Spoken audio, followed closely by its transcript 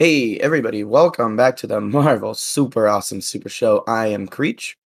Hey, everybody, welcome back to the Marvel Super Awesome Super Show. I am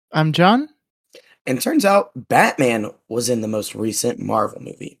Creech, I'm John. and turns out Batman was in the most recent Marvel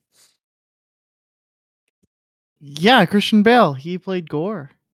movie. Yeah, Christian Bale. He played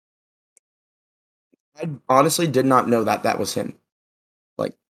Gore. I honestly did not know that that was him.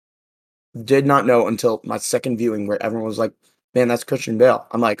 Like, did not know until my second viewing where everyone was like, man, that's Christian Bale.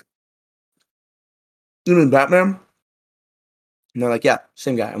 I'm like, you mean Batman? And they're like, yeah,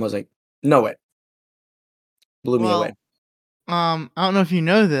 same guy. I was like, no way. Blew me away. Well, I don't know if you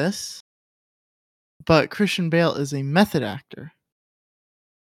know this, but Christian Bale is a method actor.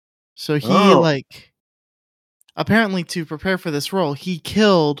 So he Oh, apparently to prepare for this role, he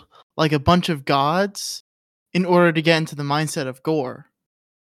killed like a bunch of gods in order to get into the mindset of Gore.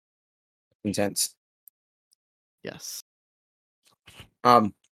 intense. Yes.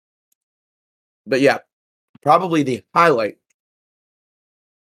 Um, but yeah, probably the highlight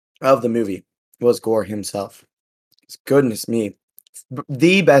of the movie was Gore himself. Goodness me.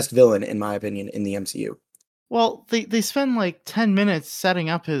 The best villain, in my opinion, in the MCU. Well, they spend like 10 minutes setting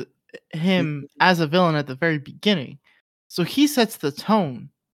up him as a villain at the very beginning. So he sets the tone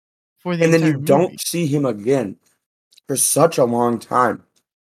for the And then you entire don't movie. see him again for such a long time.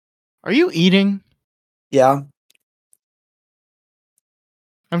 Are you eating? Yeah.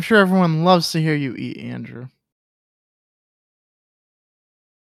 I'm sure everyone loves to hear you eat, Andrew.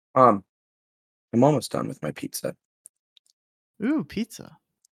 Um, I'm almost done with my pizza. Ooh, pizza.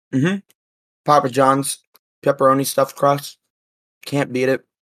 Mm-hmm. Papa John's pepperoni stuffed crust. Can't beat it.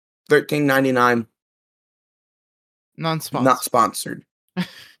 13.99. Not Non-sponsored. sponsored.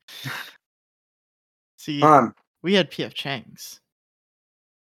 See, Um, we had PF Chang's.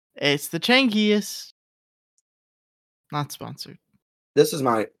 It's the Changiest. Not sponsored. this is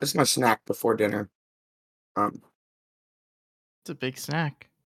my snack before dinner. Um, It's a big snack.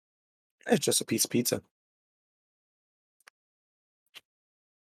 it's just a piece of pizza.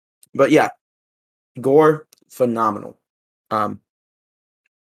 But yeah, Gore, phenomenal. Um,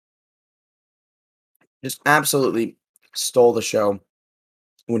 just absolutely stole the show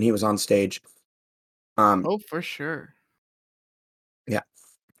when he was on stage. Um, Oh, for sure. yeah.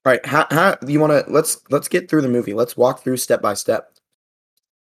 All right, how you want to let's get through the movie. Let's walk through step by step.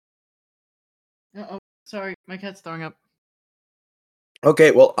 Oh, sorry, my cat's throwing up.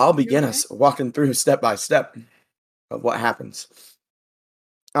 Okay, well, I'll You begin okay? us walking through step by step of what happens.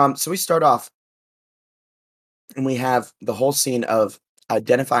 So we start off and we have the whole scene of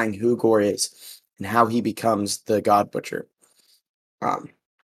identifying who Gore is and how he becomes the God Butcher. Um,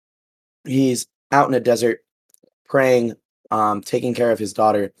 he's out in a desert praying, taking care of his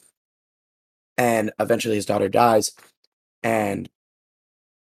daughter, and eventually his daughter dies. And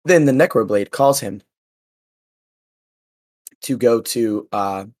then the Necroblade calls him to go to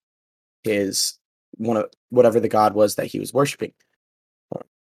his one of whatever the god was that he was worshiping,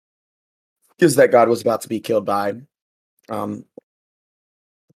 because that god was about to be killed by um,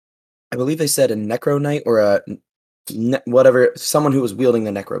 I believe they said a Necro Knight or whatever, someone who was wielding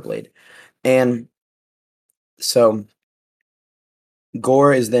the Necroblade. And so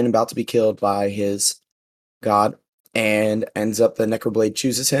Gore is then about to be killed by his god, and ends up the Necroblade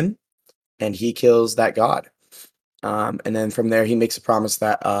chooses him, and he kills that god. And then from there, he makes a promise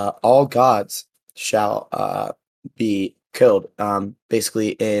that all gods shall be killed,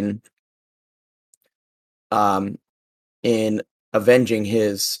 basically um, in avenging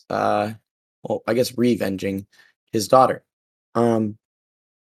his, well, I guess revenging his daughter. Um,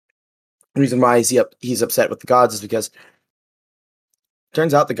 reason why he's upset with the gods is because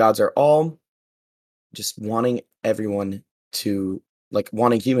turns out the gods are all just wanting everyone to, like,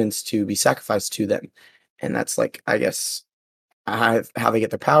 wanting humans to be sacrificed to them, and that's like, I guess, how they get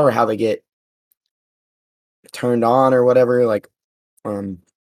their power, how they get turned on or whatever. Like, um,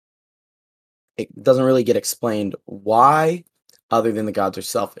 it doesn't really get explained why, other than the gods are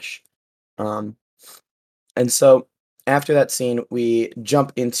selfish. Um, and so after that scene, we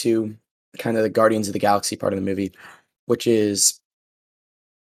jump into kind of the Guardians of the Galaxy part of the movie, which is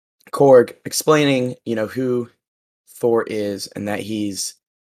Korg explaining, who Thor is, and that he's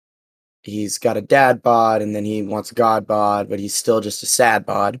got a dad bod, and then he wants a god bod, but he's still just a sad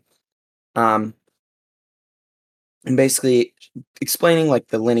bod. Um, and basically explaining like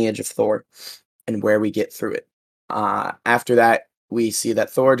the lineage of Thor and where we get through it. After that, we see that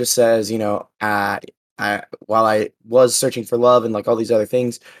Thor just says, while I was searching for love and like all these other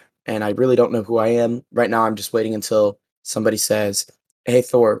things, and I really don't know who I am right now, I'm just waiting until somebody says, "Hey,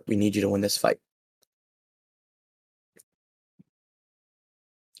 Thor, we need you to win this fight."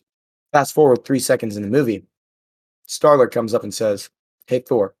 Fast forward 3 seconds in the movie, Starlord comes up and says, "Hey,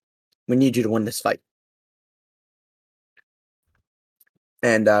 Thor, we need you to win this fight."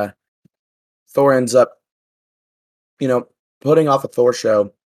 And Thor ends up, you know, putting off a Thor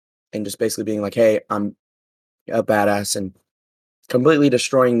show and just basically being like, "Hey, I'm a badass," and completely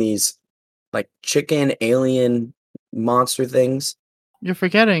destroying these like chicken alien monster things. You're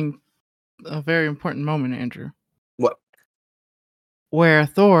forgetting a very important moment, Andrew, What? where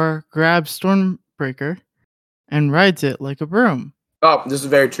Thor grabs Stormbreaker and rides it like a broom. Oh, this is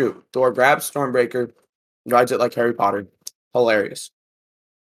very true. Thor grabs Stormbreaker, rides it like Harry Potter. Hilarious.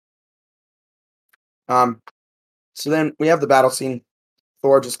 Um, so then we have the battle scene.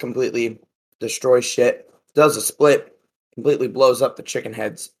 Thor just completely destroys shit, does a split, completely blows up the chicken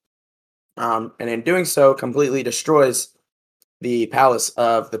heads. And in doing so, completely destroys the palace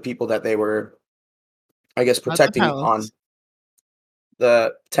of the people that they were, I guess, Not the protecting on palace.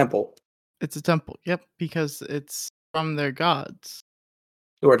 the temple, It's a temple. Yep, because it's from their gods.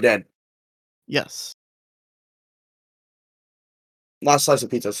 who are dead. Yes. Last slice of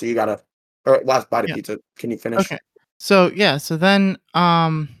pizza, so you gotta, or last bite of Yeah. pizza. Can you finish? Okay. So yeah, so then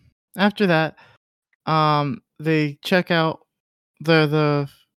after that, they check out the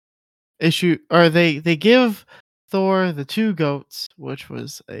issue, or they give Thor the two goats, which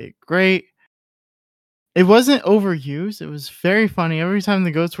was a great, it wasn't overused. It was very funny. Every time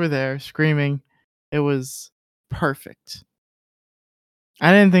the goats were there screaming, it was perfect.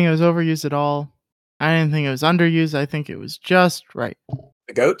 I didn't think it was overused at all. I didn't think it was underused. I think it was just right.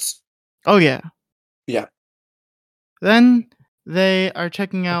 The goats? Oh yeah. Yeah. Then they are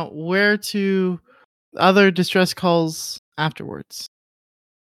checking out where to other distress calls afterwards.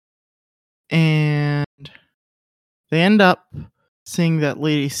 And they end up seeing that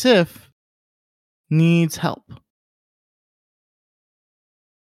Lady Sif needs help.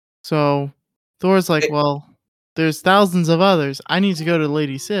 So Thor's like, It- well, there's thousands of others. I need to go to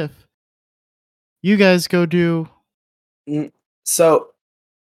Lady Sif. You guys go do. mm, so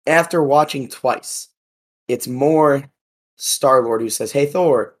after watching twice, it's more Star Lord who says, "Hey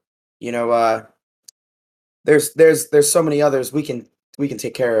Thor, you know, there's so many others. We can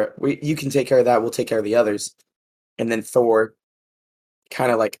take care. We You can take care of that. We'll take care of the others." And then Thor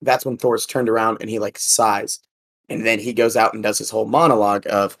kind of like that's when Thor's turned around and he like sighs, and then he goes out and does his whole monologue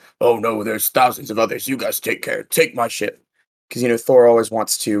of, "Oh no, there's thousands of others. You guys take my shit," because Thor always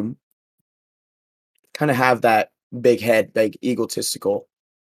wants to kind of have that big head, big egotistical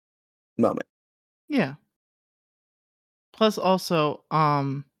moment. Yeah. Plus, also,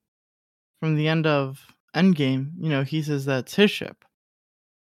 from the end of Endgame, he says that's his ship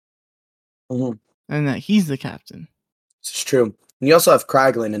Mhm. and that he's the captain. This is true. And you also have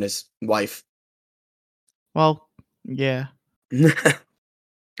Kraglin and his wife. Well, yeah.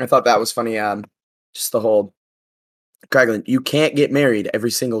 I thought that was funny. Just the whole Kraglin, you can't get married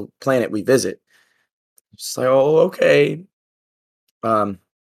every single planet we visit. Just like, oh, okay. Um,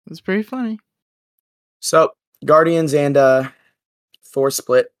 It's pretty funny. so Guardians and Thor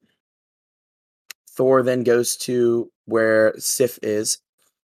split. Thor then goes to where Sif is,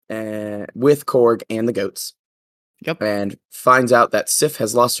 and with Korg and the goats, Yep. and finds out that Sif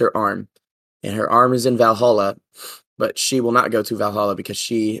has lost her arm, and her arm is in Valhalla, but she will not go to Valhalla because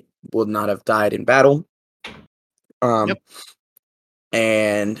she would not have died in battle. Yep.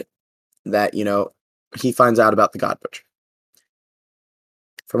 And that he finds out about the God Butcher.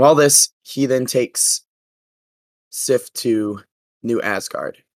 From all this, he then takes Sif to New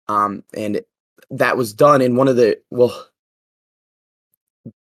Asgard. And that was done in one of the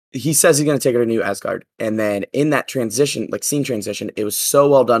he says he's going to take her to New Asgard, and then in that transition, like scene transition, it was so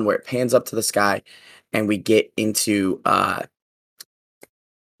well done where it pans up to the sky, and we get into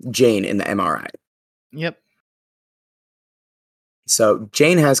Jane in the MRI. Yep. So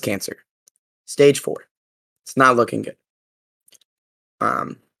Jane has cancer, stage 4. It's not looking good.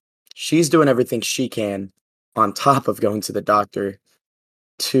 She's doing everything she can on top of going to the doctor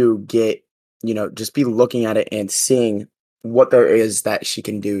to get, just be looking at it and seeing what there is that she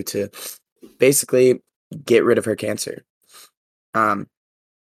can do to basically get rid of her cancer. And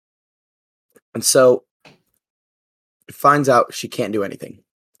so finds out she can't do anything.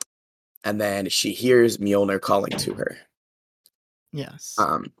 And then she hears Mjolnir calling to her. Yes.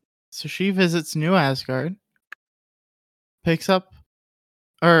 Um, So she visits New Asgard, picks up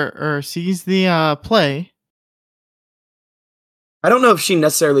or sees the play. I don't know if she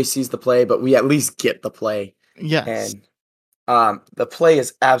necessarily sees the play, but we at least get the play. Yes. And the play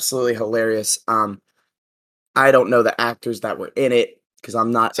is absolutely hilarious. I don't know the actors that were in it because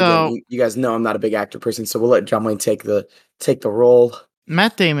I'm not. Again, So you guys know I'm not a big actor person, so we'll let John Wayne take the role.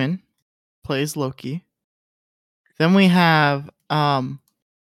 Matt Damon plays Loki. Then we have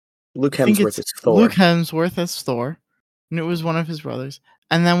Luke I think Hemsworth it's is Luke Thor. Hemsworth as Thor, and it was one of his brothers.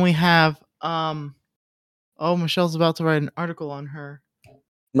 And then we have oh, Michelle's about to write an article on her.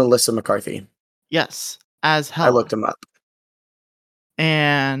 Melissa McCarthy. Yes, as I looked Hela. him up.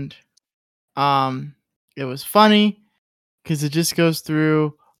 And it was funny because it just goes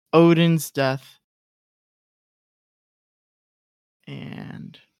through Odin's death.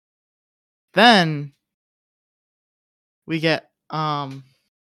 And then we get the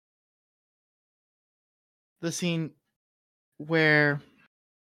scene where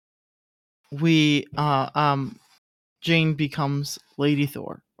we Jane becomes Lady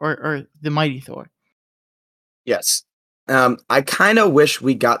Thor or the Mighty Thor. Yes. I kind of wish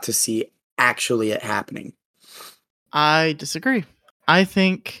we got to see actually it happening. I disagree. I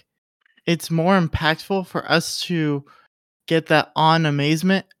think it's more impactful for us to get that on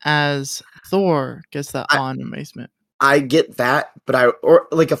amazement as Thor gets that I, on amazement. I get that, but or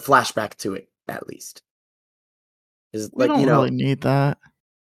like a flashback to it at least. Is We like, don't really need that.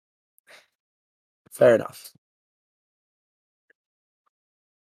 fair enough.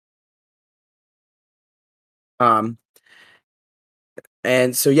 Um,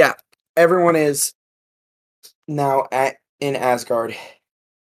 and so yeah, everyone is now in Asgard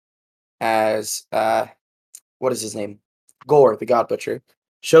as what is his name? Gore, the God Butcher,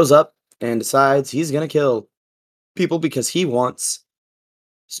 shows up and decides he's gonna kill people because he wants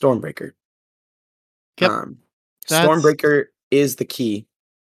Stormbreaker. Yep, Um, that's Stormbreaker is the key.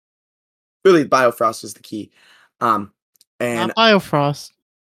 Really, Biofrost is the key. And not Biofrost,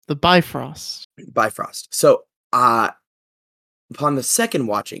 the Bifrost. Bifrost. So, upon the second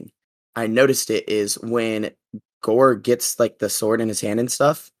watching, I noticed it is when Gore gets like the sword in his hand and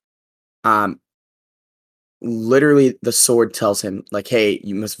stuff. Um, Literally, the sword tells him like, "Hey,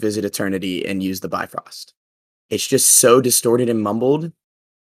 you must visit Eternity and use the Bifrost." It's just so distorted and mumbled,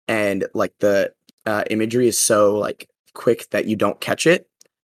 and like the imagery is so like quick that you don't catch it.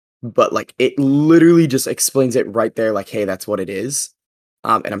 But like it literally just explains it right there, like, "Hey, that's what it is."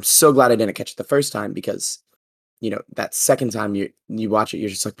 And I'm so glad I didn't catch it the first time because that second time you watch it, you're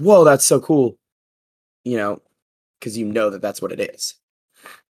just like, "Whoa, that's so cool," you know, because that that's what it is.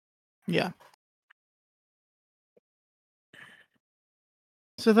 Yeah.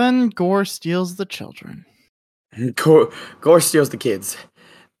 So then Gore steals the children. Gore steals the kids,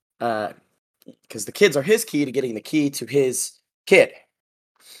 because the kids are his key to getting the key to his kid.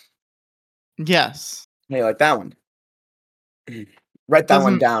 Yes. Hey, like that one. Write that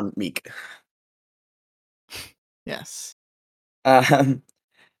one Doesn't down, Meek. yes. Um,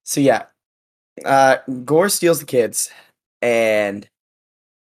 so yeah, Gore steals the kids, and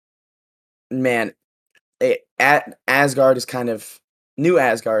man, at Asgard is kind of new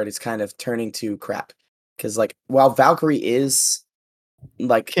Asgard is kind of turning to crap because like while Valkyrie is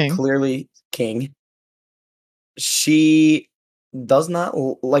like King. clearly king, she does not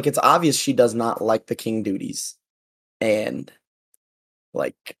like it's obvious she does not like the king duties, and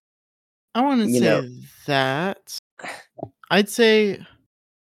like I wouldn't you know say that. I'd say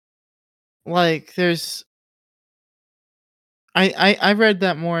like there's I read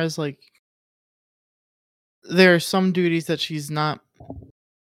that more as like there are some duties that she's not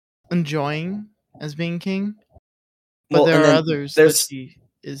enjoying as being king, but well, there and are then others that there's she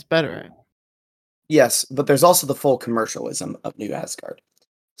is better at. yes, but there's also the full commercialism of New Asgard.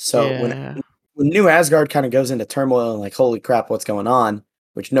 So Yeah. when New Asgard kind of goes into turmoil and like, holy crap, what's going on?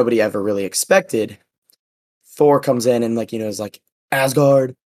 Which nobody ever really expected. Thor comes in and like, is like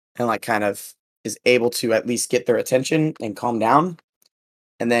Asgard and like kind of is able to at least get their attention and calm down.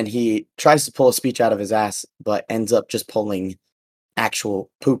 And then he tries to pull a speech out of his ass, but ends up just pulling actual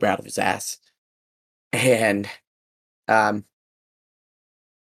poop out of his ass. And um,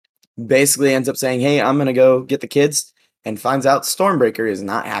 basically ends up saying, "Hey, I'm gonna go get the kids," and finds out Stormbreaker is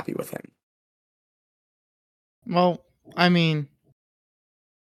not happy with him. Well, I mean,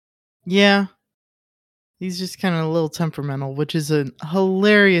 yeah, he's just kind of a little temperamental, which is a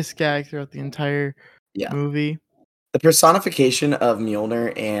hilarious gag throughout the entire Yeah, movie. the personification of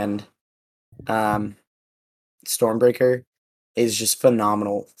Mjolnir and um, Stormbreaker is just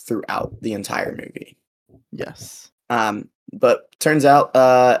phenomenal throughout the entire movie. Yes. But turns out,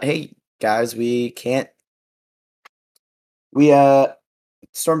 hey guys, we can't. We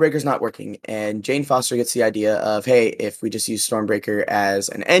Stormbreaker's not working, and Jane Foster gets the idea of, hey, if we just use Stormbreaker as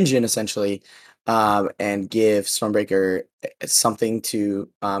an engine, essentially, and give Stormbreaker something to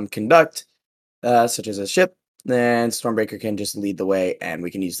conduct, such as a ship, then Stormbreaker can just lead the way, and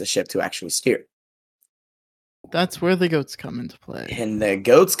we can use the ship to actually steer. That's where the goats come into play. And the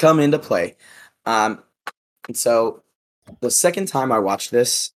goats come into play. And so The second time I watched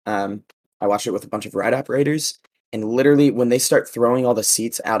this, I watched it with a bunch of ride operators, and literally when they start throwing all the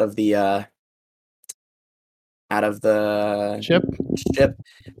seats out of the Chip. ship,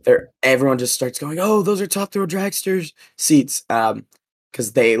 there everyone just starts going, "Oh, those are Top Thrill Dragsters seats,"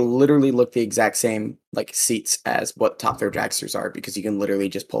 because they literally look the exact same like seats as what Top Thrill Dragsters are, because you can literally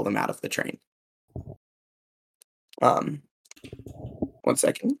just pull them out of the train. Um, 1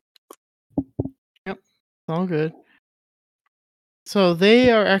 second. Yep. All good. So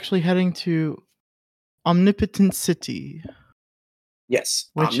they are actually heading to Omnipotent City, Yes,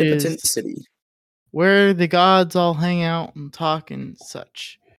 which is Omnipotent City. where the gods all hang out and talk and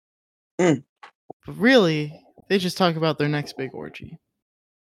such. Mm. But really, they just talk about their next big orgy.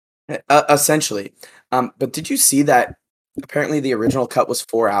 Essentially. But did you see that apparently the original cut was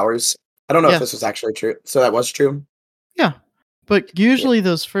 4 hours? I don't know if this was Yes. actually true. So that was true? Yeah. But Yeah. usually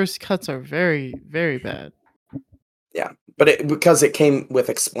those first cuts are very, very bad. Yeah. But because it came with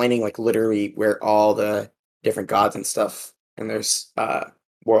explaining like literally where all the different gods and stuff and there's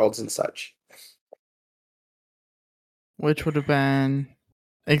worlds and such. Which would have been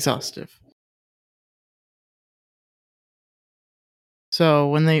exhaustive. So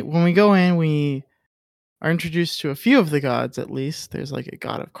when we go in, we are introduced to a few of the gods at least. There's like a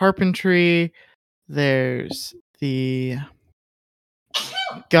god of carpentry. There's the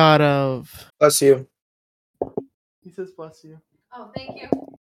god of. Bless you. He says bless you. Oh, thank you.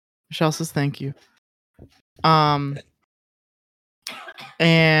 Michelle says thank you. And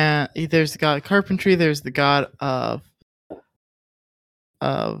there's the god of carpentry. There's the god of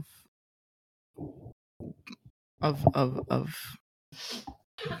of.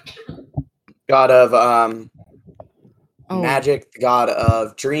 God of Oh magic, the god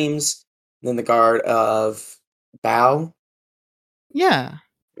of dreams, then the god of bow. yeah,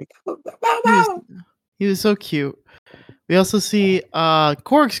 Bow, he was bow. he was so cute. We also see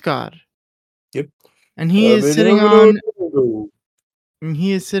Korg's god, Yep. and he is sitting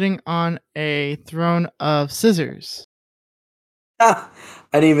on a throne of scissors. Ah,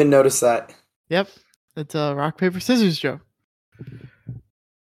 I didn't even notice that. Yep, it's a rock paper scissors joke.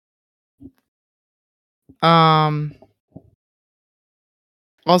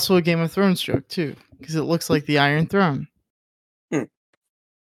 Also a Game of Thrones joke too, because it looks like the Iron Throne. Hmm.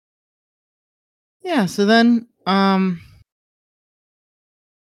 Yeah. So then we're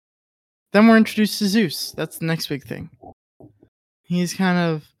introduced to Zeus. That's the next big thing. He's kind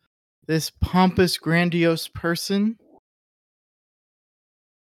of this pompous, grandiose person.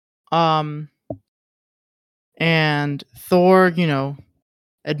 And Thor,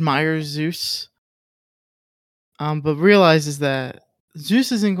 admires Zeus, but realizes that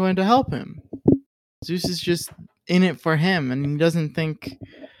Zeus isn't going to help him. Zeus is just in it for him, and he doesn't think.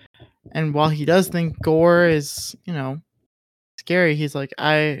 And while he does think Gore is, scary, he's like,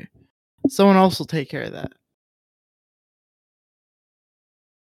 someone else will take care of that.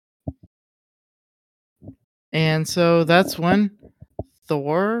 And so that's when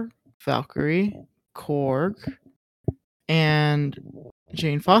Thor, Valkyrie, Korg, and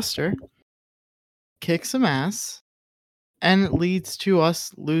Jane Foster kick some ass, and it leads to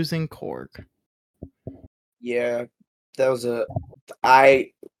us losing Korg. Yeah, that was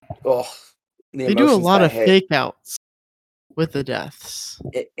I. Oh, the They do a emotions lot that of hit. fake outs with the deaths.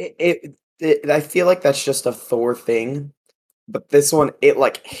 I feel like that's just a Thor thing, but this one it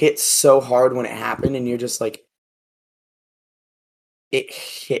like hits so hard when it happened, and you're just like, it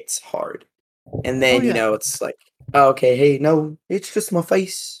hits hard, and Oh then yeah, it's like, oh, okay, hey, no, it's just my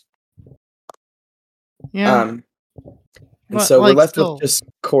face. yeah, Um, and but so we're like left with still, just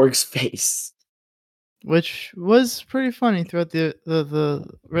Korg's face. which was pretty funny throughout the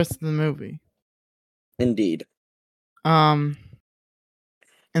rest of the movie. Indeed. And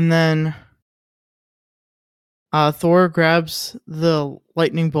then Thor grabs the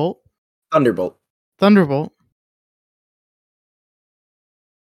lightning bolt, Thunderbolt. Thunderbolt,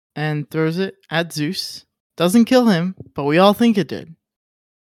 and throws it at Zeus. Doesn't kill him, but we all think it did.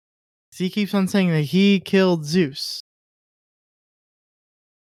 He keeps on saying that he killed Zeus.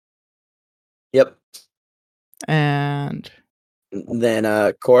 Yep. And Then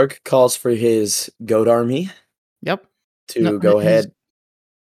Korg calls for his goat army yep, no, to go he's ahead.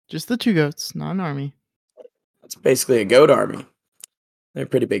 just the two goats, not an army. It's basically a goat army. They're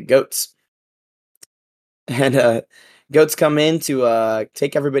pretty big goats. And goats come in to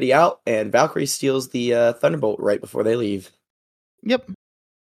take everybody out, and Valkyrie steals the Thunderbolt right before they leave. Yep.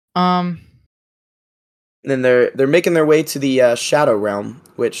 And then they're making their way to the Shadow Realm,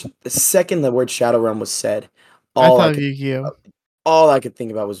 which the second the word Shadow Realm was said, I all I thought of could Yu-Gi-Oh. all I could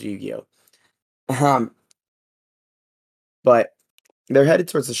think about was Yu-Gi-Oh. Um, But they're headed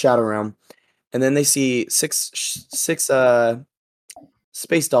towards the Shadow Realm, and then they see six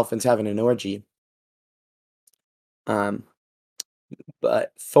space dolphins having an orgy. Um,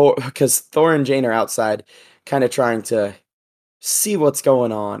 but Thor, because Thor and Jane are outside, kind of trying to see what's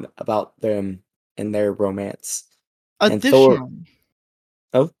going on about them and their romance. And Thor, Additionally,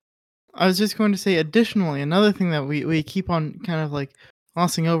 oh, I was just going to say, additionally, another thing that we keep on kind of like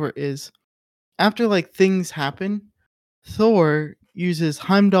glossing over is after like things happen, Thor uses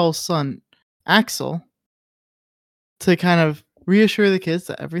Heimdall's son, Axel, to kind of reassure the kids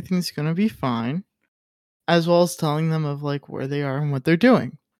that everything's gonna be fine, as well as telling them of like where they are and what they're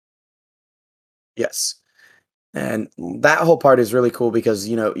doing. yes. And that whole part is really cool because,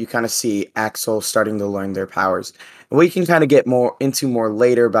 you kind of see Axel starting to learn their powers. And we can kind of get more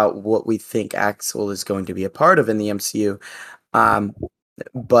later about what we think Axel is going to be a part of in the MCU. Um,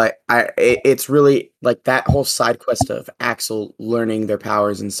 but it's really like that whole side quest of Axel learning their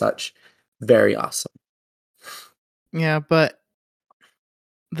powers and such. Very awesome. Yeah, but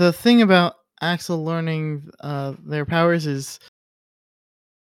the thing about Axel learning their powers is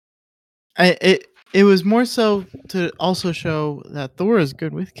it was more so to also show that Thor is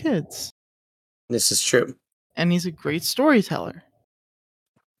good with kids This is true. and he's a great storyteller.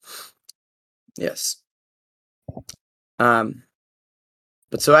 Yes. Um,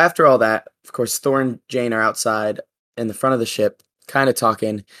 but so after all that, of course, Thor and Jane are outside in the front of the ship, kind of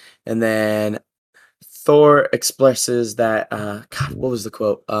talking, and then Thor expresses that God, what was the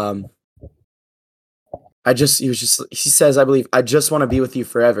quote? He says, I believe, I just want to be with you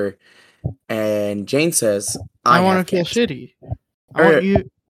forever. And Jane says, I I want have to feel cancer. shitty. I want Or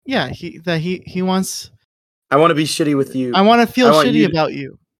you. Yeah, he wants. I want to be shitty with I you. want to I feel want shitty you to, about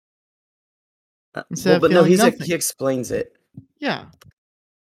you well, instead of but no, feeling he nothing. explains it. Yeah,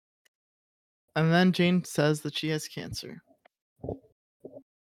 and then Jane says that she has cancer,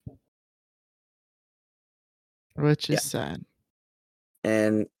 which Yeah. is sad.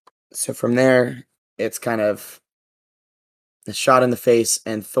 And so from there, it's kind of a shot in the face,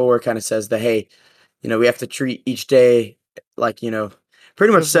 and Thor kind of says that, hey, we have to treat each day like, pretty much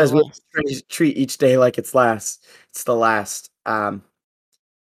With the says we have last. to treat each day like it's the last.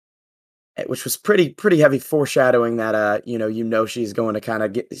 Which was pretty heavy foreshadowing that she's going to kind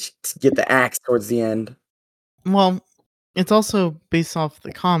of get the axe towards the end. Well, it's also based off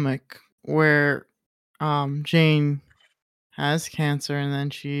the comic where Jane has cancer and then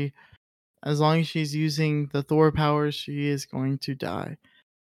she as long as she's using the Thor powers, she is going to die.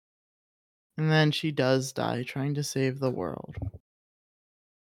 And then she does die trying to save the world.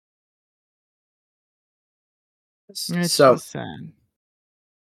 Which So is sad.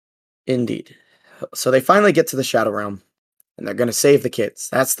 indeed, so they finally get to the Shadow Realm, and they're going to save the kids.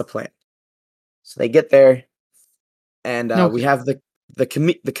 That's the plan. So they get there, and we Okay. have the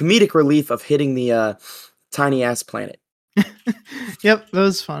comedic relief of hitting the tiny ass planet. Yep, that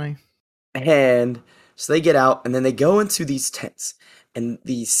was funny. And so they get out, and then they go into these tents, and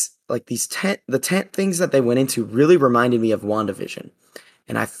the tent things that they went into really reminded me of WandaVision.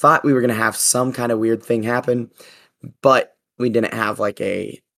 And I thought we were gonna have some kind of weird thing happen, but we didn't have like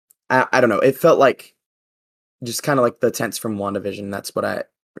I don't know. It felt like just kind of like the tents from WandaVision. That's what I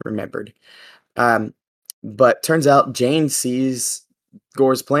remembered. Um, but turns out Jane sees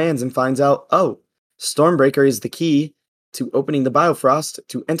Gore's plans and finds out, oh, Stormbreaker is the key to opening the Biofrost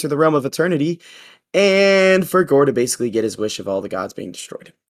to enter the realm of eternity, and for Gore to basically get his wish of all the gods being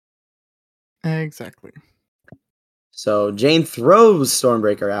destroyed. Exactly. So Jane throws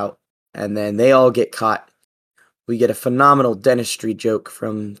Stormbreaker out, and then they all get caught. We get a phenomenal dentistry joke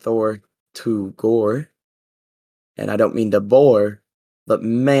from Thor to Gore. And I don't mean to bore, but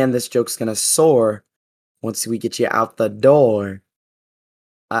man, this joke's gonna soar once we get you out the door.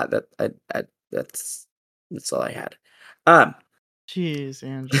 That's all I had. Um, Jeez,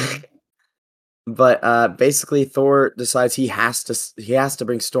 Andrew. but basically, Thor decides he has to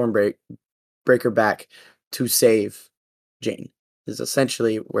bring Breaker back to save Jane. Is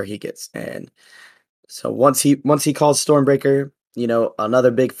essentially where he gets. And so once he calls Stormbreaker,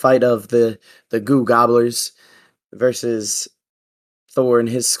 another big fight of the Goo Gobblers versus Thor and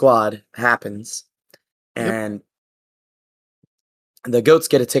his squad happens, Yep. and the goats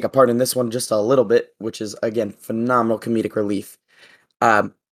get to take a part in this one just a little bit, which is again phenomenal comedic relief.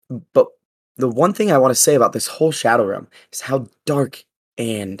 Um, but the one thing I want to say about this whole Shadow Realm is how dark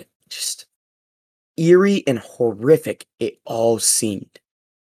and just eerie and horrific it all seemed.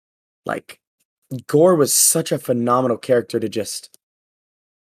 Like Gore was such a phenomenal character to just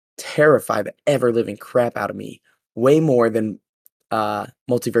terrify the ever living crap out of me, way more than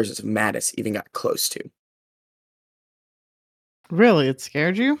Multiverses of Madness even got close to. Really, it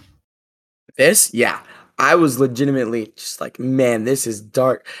scared you? This, yeah, I was legitimately just like, man, this is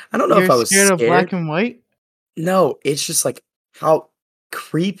dark. I don't know if You're I was scared of black scared. and white? No, it's just like how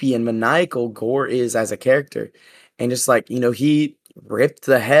creepy and maniacal Gore is as a character. And just like, he ripped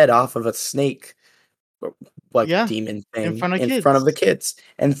the head off of a snake, or, like Yeah, demon in thing front of in front of the kids. kids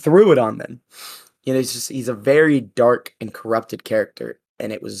and threw it on them. He's a very dark and corrupted character,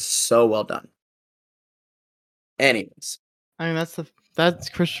 and it was so well done. Anyways, I mean, that's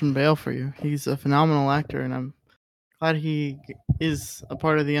Christian Bale for you. He's a phenomenal actor, and I'm glad is a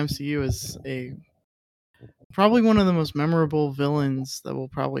part of the MCU as a probably one of the most memorable villains that we'll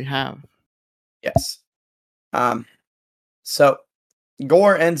probably have. yes. Um, so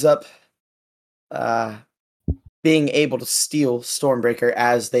Gore ends up uh being able to steal Stormbreaker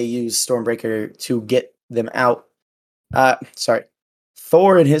as they use Stormbreaker to get them out. Sorry.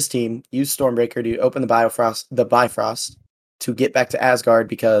 Thor and his team use Stormbreaker to open the Bifrost to get back to Asgard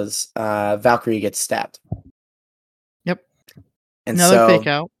because Valkyrie gets stabbed. Yep, And another fake so,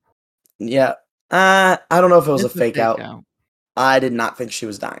 out. yeah, I don't know if it was a It's a fake fake out. out. I did not think she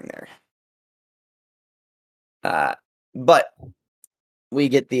was dying there. Uh, but we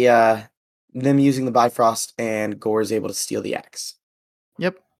get them using the Bifrost, and Gore is able to steal the axe.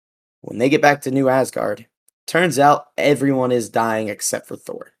 Yep. When they get back to New Asgard, turns out everyone is dying except for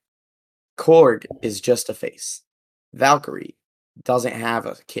Thor. Korg is just a face. Valkyrie doesn't have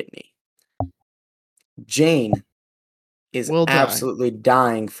a kidney. Jane is Will die. absolutely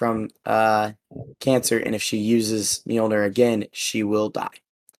dying from cancer, and if she uses Mjolnir again, she will die.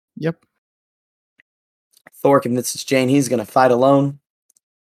 Yep. Thor convinces Jane he's going to fight alone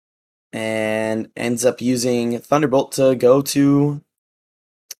and ends up using Thunderbolt to go to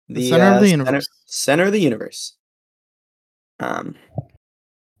The the center of the center, universe. center of the universe. Um,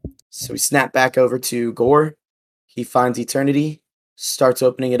 so we snap back over to Gore. He finds Eternity, starts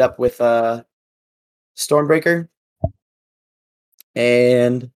opening it up with Stormbreaker,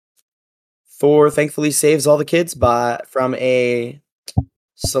 and Thor thankfully saves all the kids from a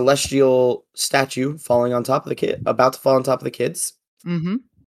celestial statue falling on top of the kid, about to fall on top of the kids. Mm-hmm.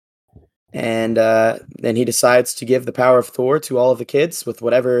 And then he decides to give the power of Thor to all of the kids with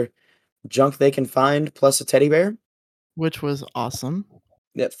whatever junk they can find, plus a teddy bear. Which was awesome.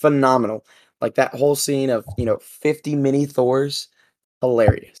 Yeah, phenomenal. Like that whole scene of 50 mini Thors,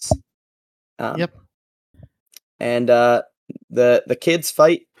 hilarious. Um, Yep. and the kids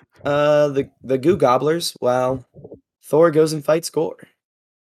fight the Goo Gobblers while Thor goes and fights Gore.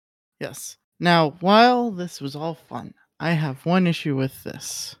 Yes. Now, while this was all fun, I have one issue with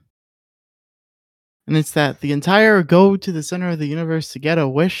this. And it's that the entire go to the center of the universe to get a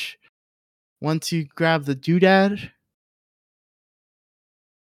wish, once you grab the doodad,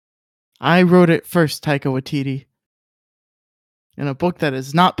 I wrote it first, Taika Waititi, in a book that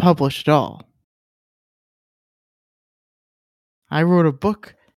is not published at all. I wrote a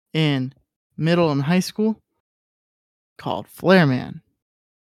book in middle and high school called Flare Man,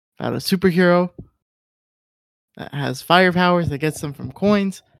 about a superhero that has fire powers that gets them from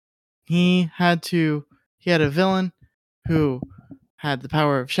coins. He had a villain who had the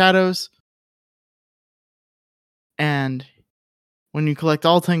power of shadows, and when you collect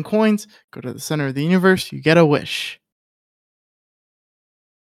all 10 coins, go to the center of the universe, you get a wish.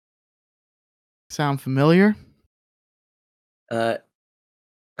 Sound familiar? Uh,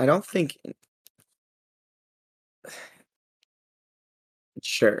 I don't think.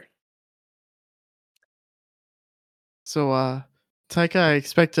 Sure. So, Taika, I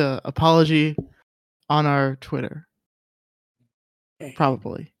expect a apology on our Twitter.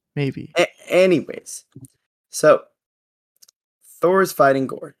 Probably. Maybe. Anyways, so Thor is fighting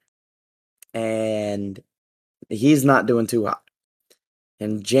Gore, and he's not doing too hot.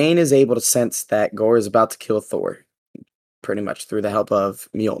 And Jane is able to sense that Gore is about to kill Thor, pretty much through the help of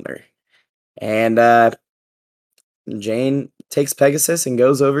Mjolnir. And Jane takes Pegasus and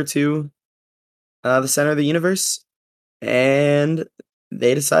goes over to the center of the universe, and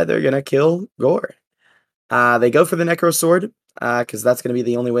they decide they're gonna kill Gore. They go for the Necro Sword because that's gonna be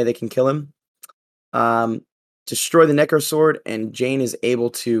the only way they can kill him. Um, Destroy the Necro Sword, and Jane is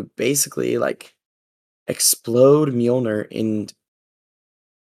able to basically like explode Mjolnir and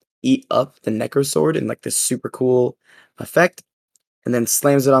eat up the Necro Sword in like this super cool effect, and then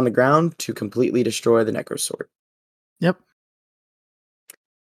slams it on the ground to completely destroy the Necro Sword. Yep.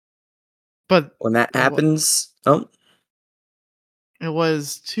 But When that it, wa- happens, oh, it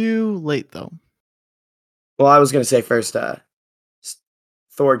was too late, though. well, I was gonna say first,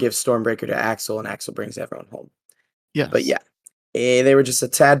 Thor gives Stormbreaker to Axel, and Axel brings everyone home. But Yes. yeah, They were just a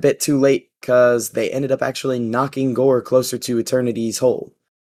tad bit too late because they ended up actually knocking Gore closer to Eternity's hole.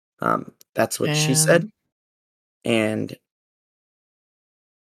 That's what she said. And And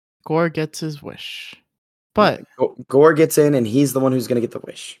Gore gets his wish. yeah, But Gore gets in, and he's the one who's going to get the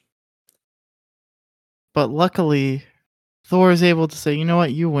wish. luckily, Thor is able to say, you know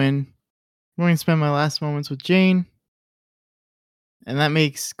what, you win. I'm going to spend my last moments with Jane. And that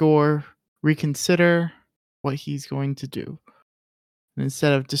makes Gore reconsider what he's going to do. And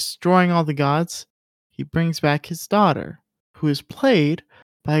instead of destroying all the gods, he brings back his daughter, who is played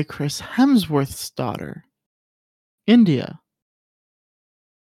by Chris Hemsworth's daughter, India.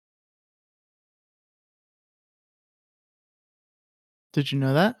 Did you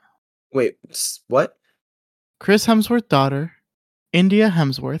know that? Wait, what? Chris Hemsworth's daughter, India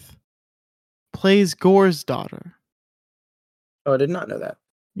Hemsworth, plays Gore's daughter. Oh, I did not know that.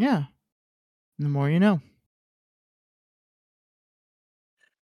 Yeah. The more you know.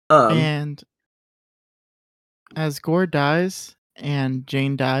 Um, And as Gore dies and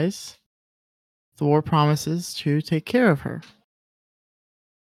Jane dies, Thor promises to take care of her.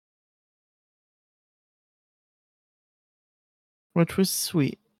 Which was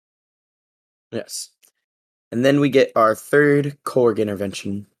sweet. yes. And then we get our third Korg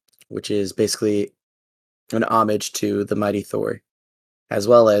intervention, which is basically an homage to the mighty Thor, as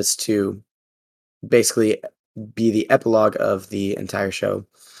well as to basically be the epilogue of the entire show,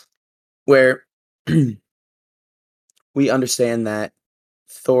 where we understand that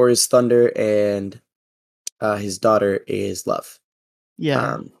Thor is thunder and his daughter is love.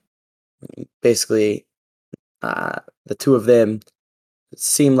 Yeah. Um, basically, the two of them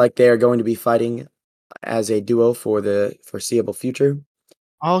seem like they are going to be fighting as a duo for the foreseeable future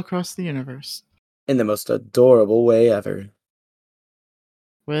All across the universe. in the most adorable way ever.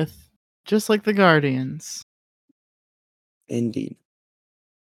 With just like the Guardians. Indeed.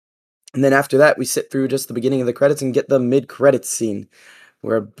 And then after that, we sit through just the beginning of the credits and get the mid-credits scene,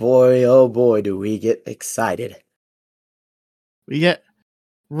 where boy, oh boy, do we get excited. We get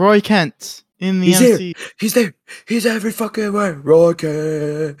Roy Kent in the He's MC. here! He's there! He's every fucking way! Roy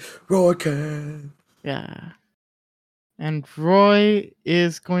Kent! Roy Kent! Yeah. And Roy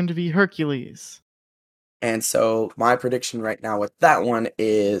is going to be Hercules. And so my prediction right now with that one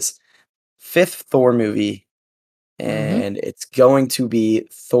is fifth Thor movie, and it's going to be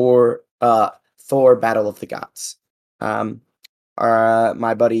Thor Battle of the Gods.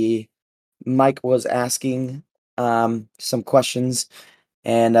 My buddy Mike was asking some questions,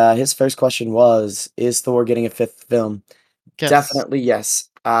 and his first question was, is Thor getting a fifth film? Yes. Definitely yes.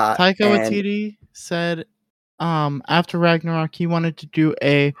 Taika And Waititi said after Ragnarok he wanted to do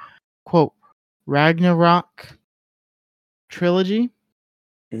a quote Ragnarok trilogy.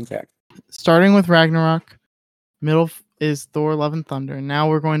 okay. Starting with Ragnarok, middle is Thor Love and Thunder, and now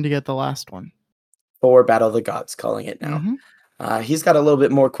we're going to get the last one. Thor Battle of the Gods, calling it now. He's got a little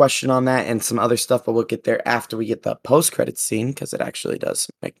bit more question on that and some other stuff, but we'll get there after we get the post-credits scene, because it actually does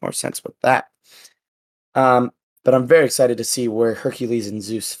make more sense with that. But I'm very excited to see where Hercules and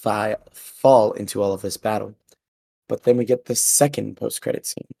Zeus fall into all of this battle. But then we get the second post-credit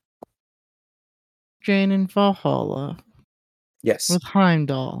scene. Jane in Valhalla Yes. with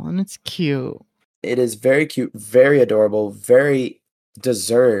Heimdall, and it's cute. It is very cute, very adorable, very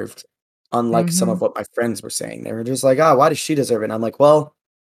deserved, unlike some of what my friends were saying. They were just like, oh, why does she deserve it? And I'm like, well,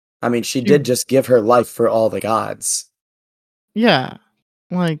 I mean, she did just give her life for all the gods. Yeah.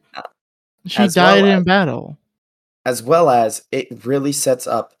 Like, she As died well in battle. As well as it really sets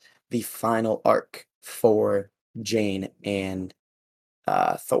up the final arc for Jane and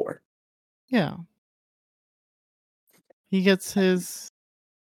Thor. Yeah. He gets his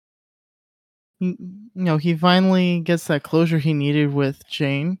he finally gets that closure he needed with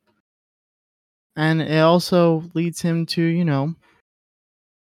Jane. And it also leads him to,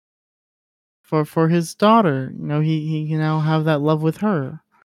 for his daughter, he can now have that love with her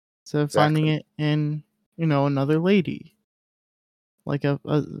instead of finding it in, another lady. Like in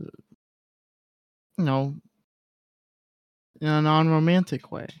a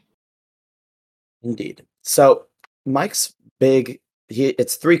non-romantic way. Indeed. So Mike's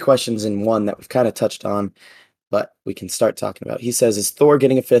it's three questions in one that we've kind of touched on, but we can start talking about. He says, is Thor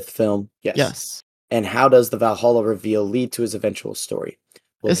getting a fifth film? Yes. Yes. And how does the Valhalla reveal lead to his eventual story?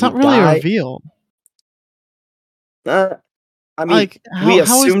 It's not really a reveal. I mean, Like, we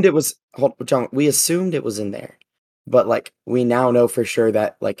assumed it was John, we assumed it was in there. But like we now know for sure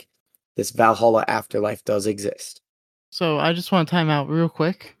that like this Valhalla afterlife does exist. So I just want to time out real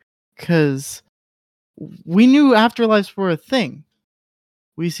quick because we knew afterlives were a thing.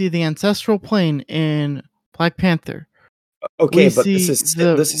 We see the ancestral plane in Black Panther. Okay, We but see this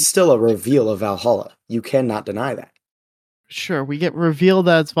is still a reveal of Valhalla. You cannot deny that. sure, we get revealed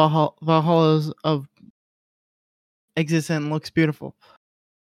that it's Valhalla's of existence and looks beautiful.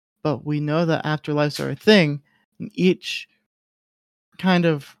 But we know that afterlives are a thing, and each kind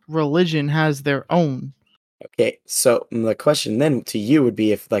of religion has their own. Okay, so the question then to you would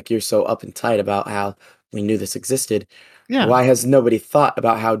be if like you're so up and tight about how we knew this existed, Yeah. why has nobody thought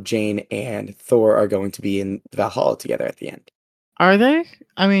about how Jane and Thor are going to be in Valhalla together at the end? Are they?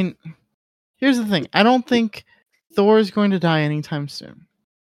 I mean, here's the thing. I don't think Thor is going to die anytime soon.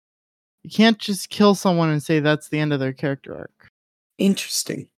 You can't just kill someone and say that's the end of their character arc.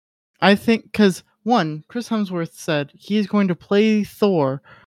 Interesting. I think because one, Chris Hemsworth said he's going to play Thor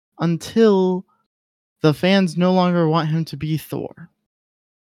until the fans no longer want him to be Thor.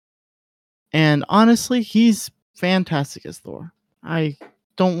 And honestly, he's fantastic as Thor. I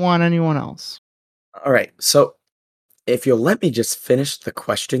don't want anyone else. All right, so if you'll let me just finish the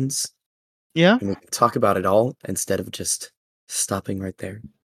questions Yeah? and we can talk about it all instead of just stopping right there.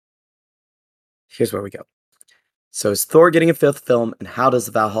 Here's where we go. So is Thor getting a fifth film, and how does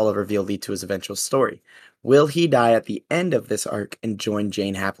the Valhalla reveal lead to his eventual story? Will he die at the end of this arc and join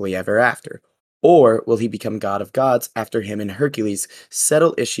Jane happily ever after? Or will he become god of gods after him and Hercules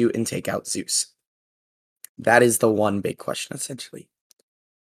settle issue and take out Zeus? That is the one big question, essentially.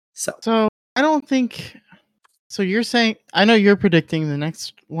 So, So I don't think. So you're saying. I know you're predicting the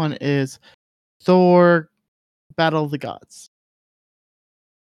next one is Thor Battle of the Gods.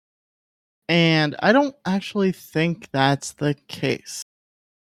 And I don't actually think that's the case.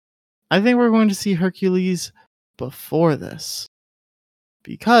 I think we're going to see Hercules before this.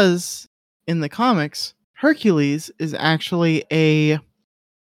 Because in the comics, Hercules is actually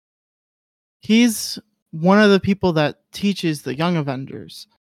he's one of the people that teaches the young Avengers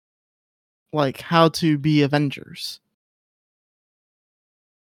like how to be Avengers.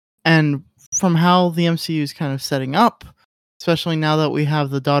 And from how the MCU is kind of setting up, especially now that we have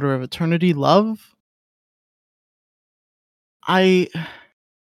the Daughter of Eternity, Love, I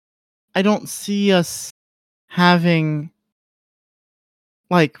don't see us having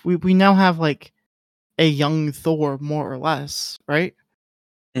like we now have like a young Thor more or less, right?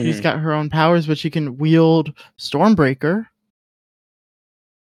 She's mhm, got her own powers, but she can wield Stormbreaker.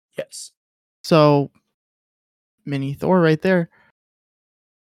 yes. So mini Thor right there.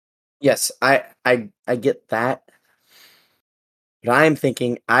 Yes, I get that. But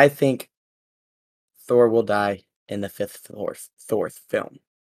I think Thor will die in the fifth Thor film.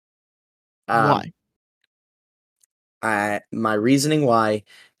 Um, Why? my reasoning why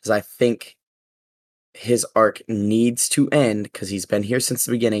is I think his arc needs to end because he's been here since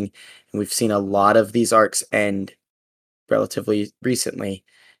the beginning, and we've seen a lot of these arcs end relatively recently.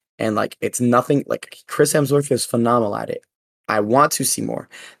 And like it's nothing like Chris Hemsworth is phenomenal at it. I want to see more,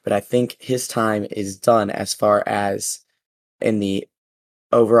 but I think his time is done as far as in the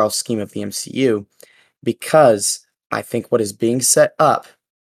overall scheme of the MCU because I think what is being set up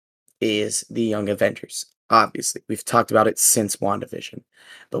is the Young Avengers. Obviously, we've talked about it since WandaVision,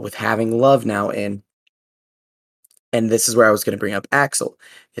 but with having Love now in, and this is where I was going to bring up Axel,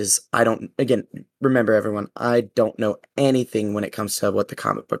 is I don't, again, remember everyone, I don't know anything when it comes to what the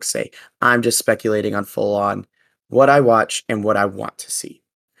comic books say. I'm just speculating on full on what I watch and what I want to see.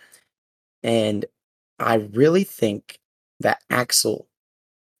 And I really think that Axel,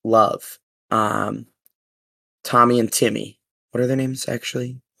 Love, um, Tommy and Timmy, what are their names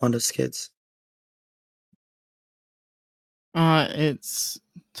actually? Wanda's kids? It's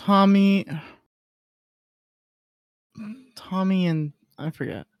Tommy, Tommy, and I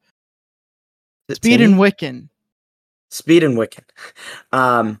forget. Is it Speed and Timmy? Wiccan. Speed and Wiccan.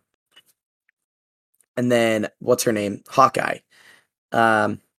 Um, and then what's her name? Hawkeye.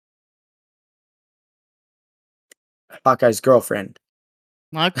 Um, Hawkeye's girlfriend,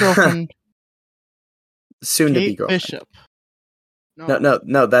 Not girlfriend, soon to be Kate girlfriend. Bishop. No, No. no,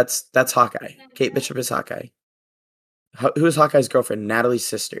 no. That's Hawkeye. Kate Bishop is Hawkeye. Who is Hawkeye's girlfriend? Natalie's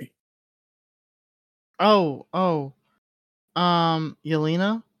sister, Oh.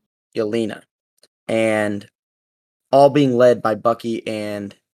 Yelena? Yelena, and all being led by Bucky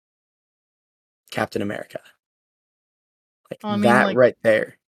and Captain America. Like I mean, that like, right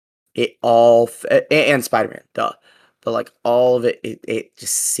there. It all and Spider-Man, duh. But like all of it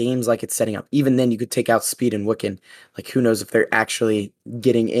just seems like it's setting up. Even then, you could take out Speed and Wiccan. Like who knows if they're actually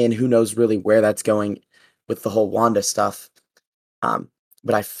getting in? Who knows really where that's going with the whole Wanda stuff? Um,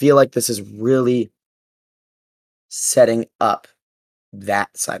 but I feel like this is really setting up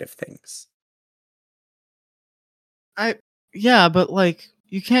that side of things. yeah, but like,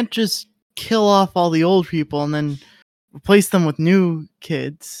 you can't just kill off all the old people and then replace them with new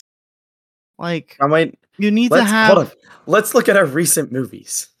kids. Like, I might you need to hold on. have. Let's look at our recent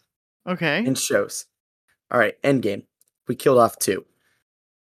movies Okay. and shows. All right, Endgame. We killed off 2.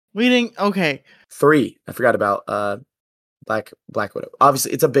 We didn't. Okay. 3. I forgot about Black Widow.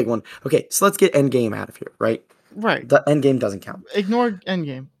 Obviously, it's a big one. Okay, so let's get Endgame out of here, right? Right. The Endgame doesn't count. Ignore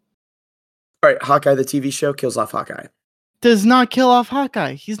Endgame. All right, Hawkeye, the TV show, kills off Hawkeye. Does not kill off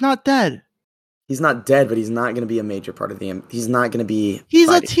Hawkeye. He's not dead. He's not dead, but he's not going to be a major part of the. He's not going to be. He's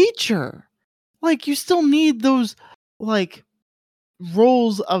fighting. a teacher. Like, you still need those, like,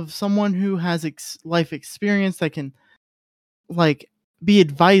 roles of someone who has life experience that can, like, be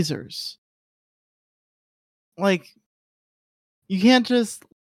advisors. Like, you can't just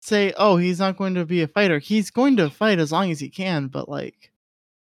say, oh, he's not going to be a fighter. He's going to fight as long as he can, but, like,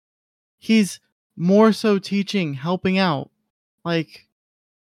 he's more so teaching, helping out. Like,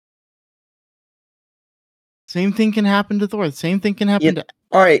 same thing can happen to Thor. Same thing can happen to.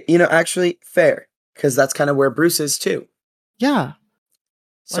 All right, actually, fair, because that's kind of where Bruce is too. Yeah.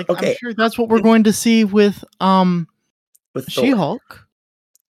 So, Like, okay, I'm sure that's what we're going to see with She-Hulk.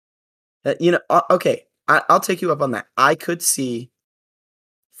 Okay, I'll take you up on that. I could see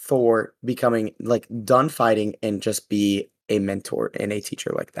Thor becoming like done fighting and just be a mentor and a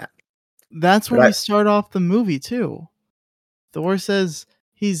teacher like that. That's where we start off the movie too. Thor says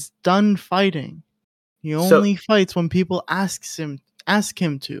he's done fighting. He only fights when people ask him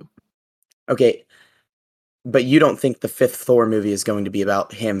to. Okay, but you don't think the 5th Thor movie is going to be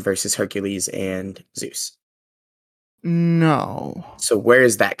about him versus Hercules and Zeus? No. So where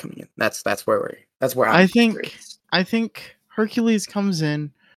is that coming in? That's where I'm curious. I think Hercules comes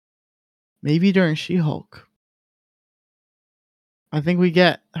in maybe during She-Hulk. I think we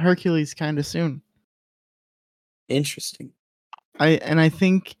get Hercules kind of soon. Interesting. I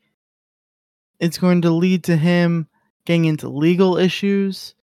think it's going to lead to him getting into legal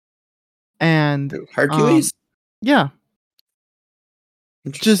issues and Hercules. Yeah.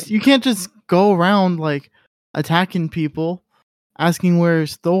 You can't just go around like attacking people, asking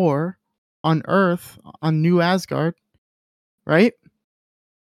where's Thor on Earth on New Asgard, right?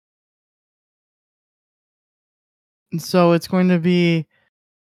 And so it's going to be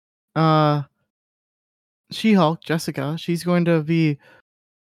She-Hulk, Jessica. She's going to be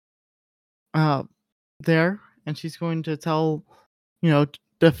there, and she's going to tell,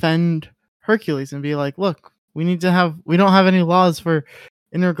 defend Hercules and be like, look, we don't have any laws for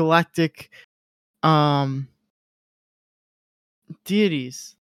intergalactic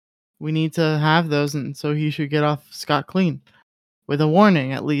deities. We need to have those, and so he should get off scot clean with a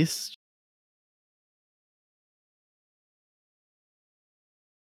warning at least.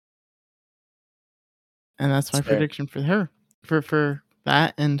 And that's my prediction for her, for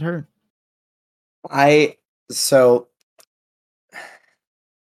that and her. I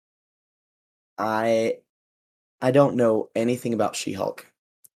don't know anything about She-Hulk,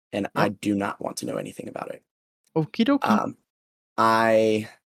 and I do not want to know anything about it. Okie dokie.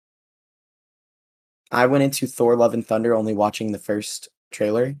 I went into Thor: Love and Thunder only watching the first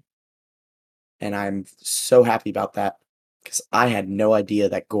trailer, and I'm so happy about that because I had no idea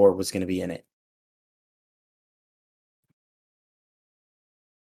that Gore was going to be in it.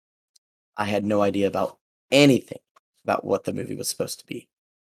 I had no idea about anything about what the movie was supposed to be,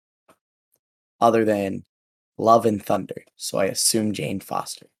 other than Love and Thunder. So I assume Jane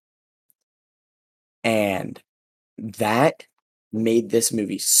Foster. And that made this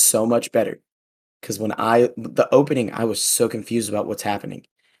movie so much better. Because the opening, I was so confused about what's happening.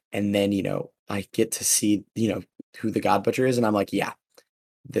 And then, I get to see, who the God Butcher is. And I'm like, yeah,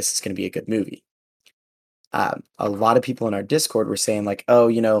 this is going to be a good movie. A lot of people in our Discord were saying like, oh,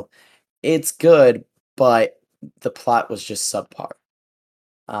 it's good, but the plot was just subpar.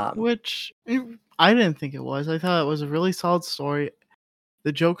 Which I didn't think it was. I thought it was a really solid story.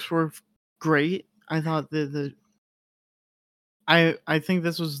 The jokes were great. I thought I think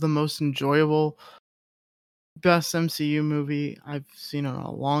this was the most enjoyable, best MCU movie I've seen in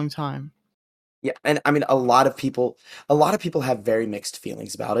a long time. Yeah, and I mean a lot of people have very mixed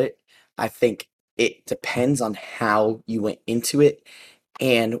feelings about it. I think it depends on how you went into it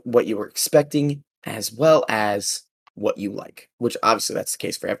and what you were expecting, as well as what you like, which obviously that's the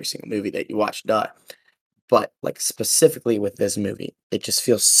case for every single movie that you watch, duh. But like specifically with this movie, it just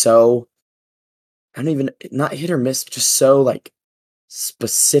feels so, I don't even, not hit or miss, just so like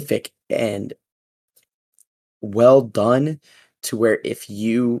specific and well done, to where if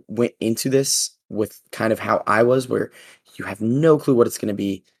you went into this with kind of how I was, where you have no clue what it's going to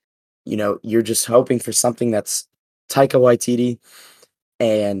be, you're just hoping for something that's Taika Waititi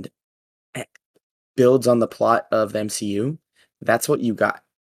and builds on the plot of the MCU, that's what you got.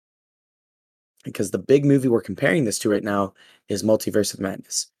 Because the big movie we're comparing this to right now is Multiverse of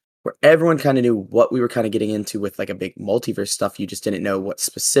Madness, where everyone kind of knew what we were kind of getting into with like a big multiverse stuff. You just didn't know what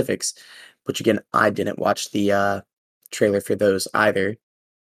specifics. Which again, I didn't watch the trailer for those either,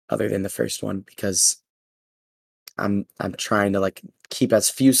 other than the first one, because I'm trying to like keep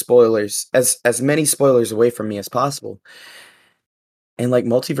as few spoilers as many spoilers away from me as possible. And like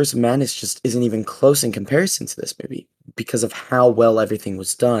Multiverse of Madness just isn't even close in comparison to this movie because of how well everything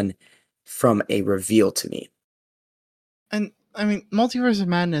was done from a reveal to me. And I mean, Multiverse of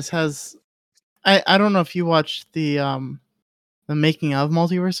Madness has. I don't know if you watched the making of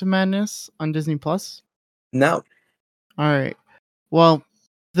Multiverse of Madness on Disney Plus. No. All right. Well,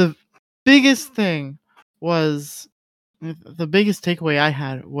 the biggest thing was the biggest takeaway I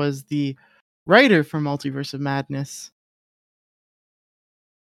had was the writer for Multiverse of Madness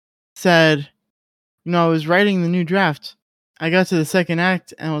said, I was writing the new draft. I got to the second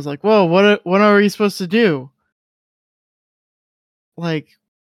act and was like, "Whoa, what are we supposed to do?" Like,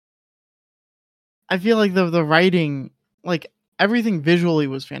 I feel like the writing, like everything visually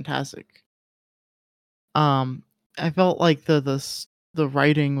was fantastic. I felt like the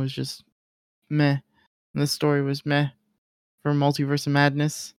writing was just meh, and the story was meh for Multiverse of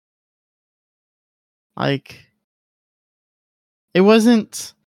Madness. Like, it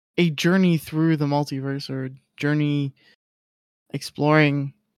wasn't a journey through the multiverse or a journey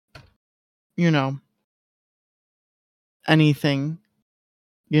exploring, you know, anything.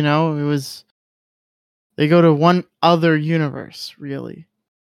 It was they go to one other universe, really,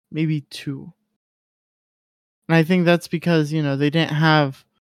 maybe two. And I think that's because, they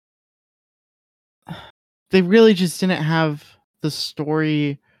really just didn't have the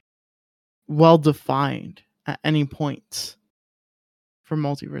story well defined at any point for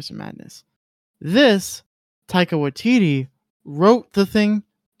Multiverse of Madness. This, Taika Waititi wrote the thing,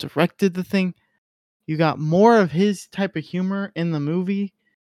 directed the thing. You got more of his type of humor in the movie,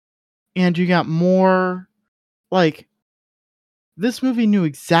 and you got more, like, this movie knew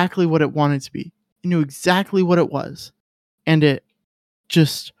exactly what it wanted to be. It knew exactly what it was, and it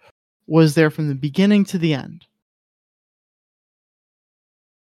just was there from the beginning to the end.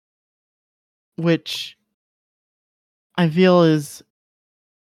 Which I feel is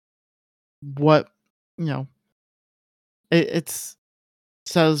what, you know, it's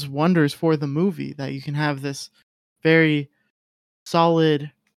says wonders for the movie that you can have this very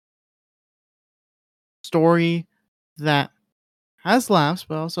solid story that has laughs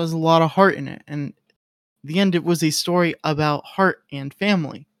but also has a lot of heart in it. And in the end, it was a story about heart and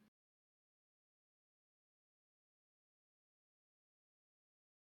family.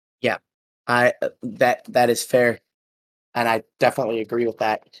 Yeah. I that is fair, and I definitely agree with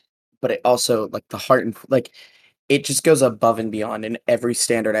that. But it also like the heart and like it just goes above and beyond in every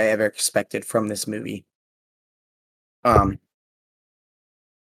standard I ever expected from this movie. Um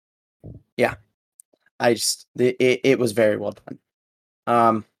yeah, it was very well done.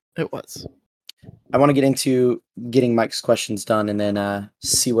 Um It was. I want to get into getting Mike's questions done and then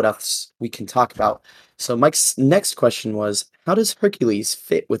see what else we can talk about. So Mike's next question was, how does Hercules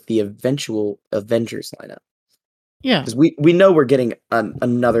fit with the eventual Avengers lineup? Yeah. Because we know we're getting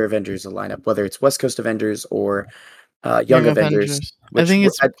another Avengers lineup, whether it's West Coast Avengers or Young Young Avengers, Avengers. I which think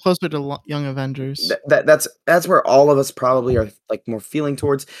it's closer to Young Avengers. that's where all of us probably are like more feeling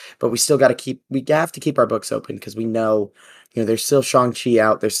towards. But we still got to we have to keep our books open because we know, there's still Shang-Chi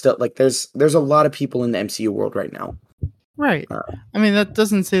out. There's still like there's a lot of people in the MCU world right now. Right. Uh, I mean, that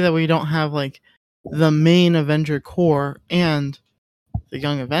doesn't say that we don't have, like, the main Avenger core and the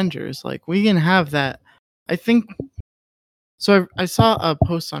Young Avengers. Like, we can have that. I think so. I saw a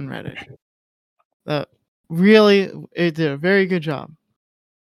post on Reddit that really it did a very good job.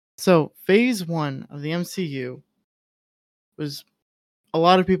 So, phase 1 of the MCU was, a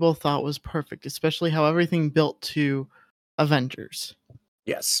lot of people thought, was perfect, especially how everything built to Avengers.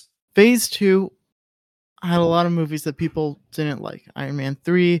 yes. Phase 2 had a lot of movies that people didn't like. Iron Man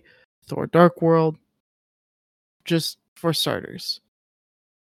 3, Thor Dark World, just for starters.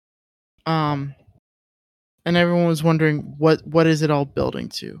 Um and everyone was wondering what is it all building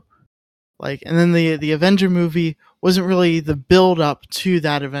to? Like, and then the Avenger movie wasn't really the build up to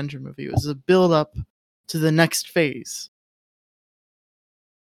that Avenger movie. It was a build up to the next phase.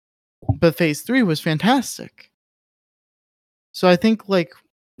 But phase 3 was fantastic. So I think, like,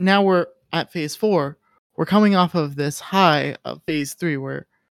 now we're at phase 4. We're coming off of this high of phase 3 where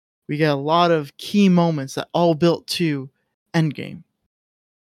we get a lot of key moments that all built to Endgame.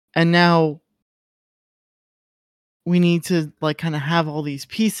 And now we need to, like, kind of have all these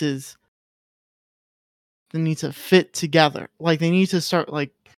pieces that need to fit together. Like they need to start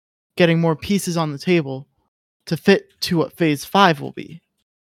like getting more pieces on the table to fit to what Phase 5 will be.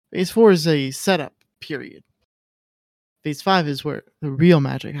 Phase 4 is a setup period. Phase 5 is where the real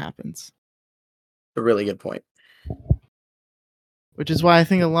magic happens. A really good point. Which is why I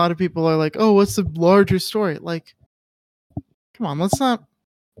think a lot of people are like, oh, what's the larger story? Like, come on, let's not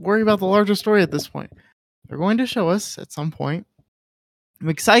worry about the larger story at this point. They're going to show us at some point. I'm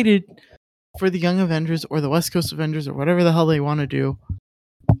excited for the Young Avengers or the West Coast Avengers or whatever the hell they want to do.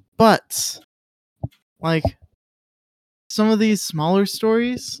 But, like, some of these smaller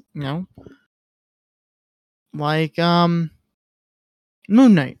stories, like Moon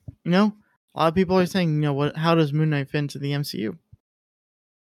Knight, a lot of people are saying, how does Moon Knight fit into the MCU?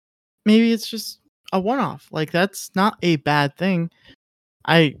 Maybe it's just a one-off. Like, that's not a bad thing.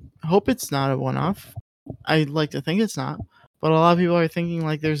 I hope it's not a one-off. I'd like to think it's not. But a lot of people are thinking,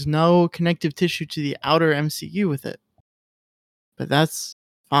 like, there's no connective tissue to the outer MCU with it. But that's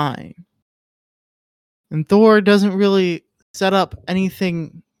fine. And Thor doesn't really set up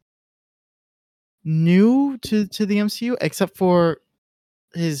anything new to the MCU except for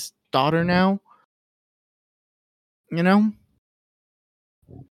his daughter now. I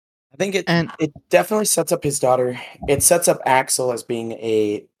think And it definitely sets up his daughter. It sets up Axel as being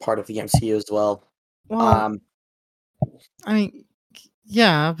a part of the MCU as well. well, I mean,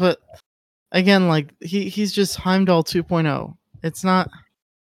 yeah, but again, like he's just Heimdall 2.0. It's not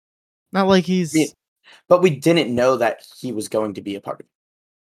like he's. But we didn't know that he was going to be a part of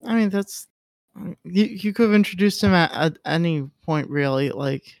it. I mean, that's you could have introduced him at any point, really.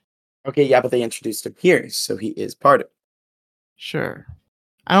 Like, okay, yeah, but they introduced him here, so he is part of it. Sure.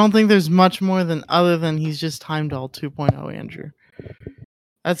 I don't think there's much more other than he's just Heimdall 2.0, Andrew.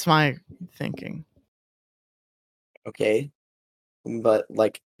 That's my thinking. Okay. But,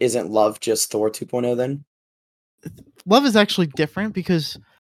 like, isn't Love just Thor 2.0 then? Love is actually different because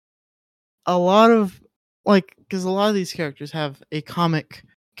a lot of these characters have a comic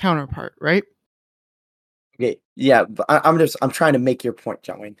counterpart, right? Okay, yeah, but I'm trying to make your point,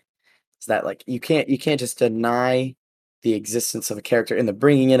 John Wayne. Is that like you can't just deny the existence of a character and the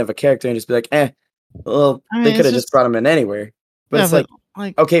bringing in of a character and just be like, well, I mean, they could have just brought him in anywhere. But yeah, it's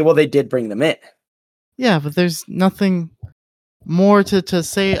like, okay, well, they did bring them in. Yeah, but there's nothing more to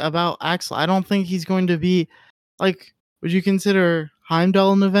say about Axel. I don't think he's going to be like. Would you consider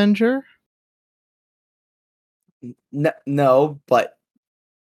Heimdall an Avenger? No, but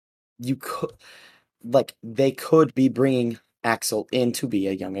you could, like, they could be bringing Axel in to be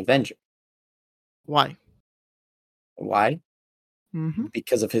a young Avenger. Why? Why? Mm-hmm.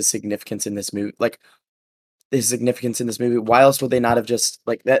 Because of his significance in this movie. Like, his significance in this movie. Why else would they not have just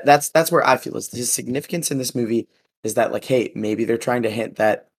like that? That's where I feel is his significance in this movie is that, like, hey, maybe they're trying to hint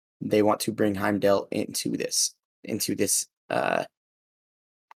that they want to bring Heimdall into this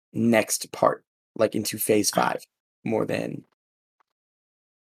next part, like into Phase 5, more than.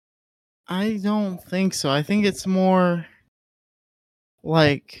 I don't think so. I think it's more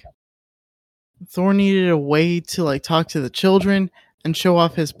like Thor needed a way to like talk to the children and show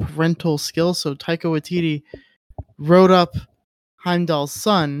off his parental skills. So Taika Waititi wrote up Heimdall's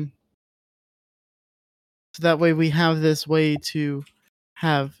son, so that way we have this way to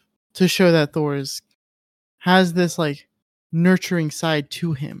show that Thor has this like nurturing side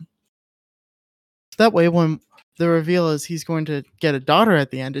to him. So that way, when the reveal is he's going to get a daughter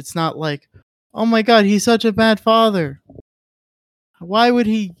at the end, it's not like, oh my god, he's such a bad father. Why would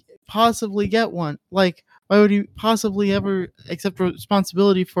he possibly get one? Like, why would he possibly ever accept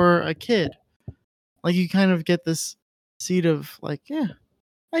responsibility for a kid? Like, you kind of get this seed of like, yeah,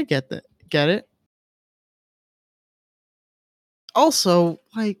 I get it. Also,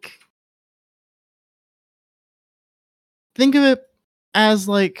 like, think of it as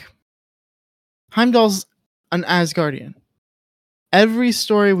like Heimdall's an Asgardian. Every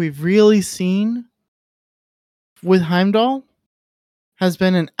story we've really seen with Heimdall has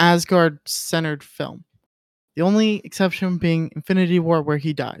been an Asgard-centered film. The only exception being Infinity War, where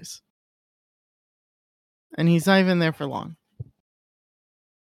he dies. And he's not even there for long.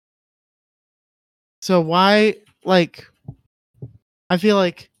 So why, like, I feel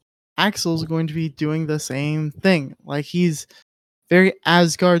like Axel's going to be doing the same thing. Like, he's very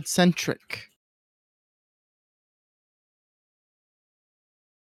Asgard-centric.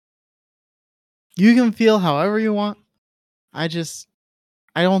 You can feel however you want. I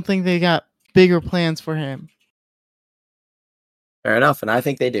don't think they got bigger plans for him. Fair enough, and I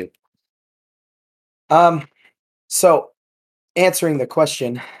think they do. So answering the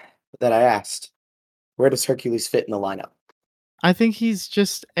question that I asked, where does Hercules fit in the lineup? I think he's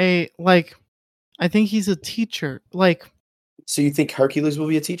just a, like, I think he's a teacher. Like, So you think Hercules will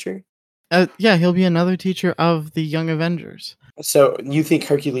be a teacher? yeah, he'll be another teacher of the Young Avengers. So you think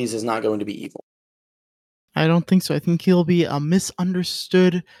Hercules is not going to be evil? I don't think so. I think he'll be a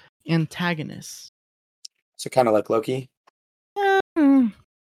misunderstood antagonist. So kind of like Loki?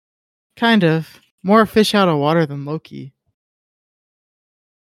 Kind of. More fish out of water than Loki.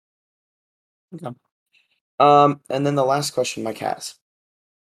 Okay. And then the last question Mike has.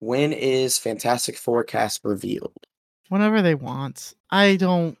 When is Fantastic Four cast revealed? Whenever they want. I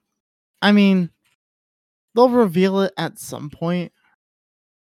mean, they'll reveal it at some point.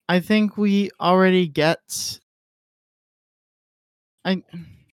 I think we already get.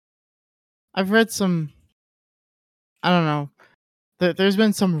 I've read some. I don't know. There's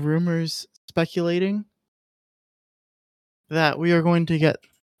been some rumors speculating that we are going to get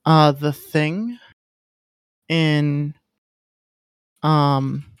the Thing in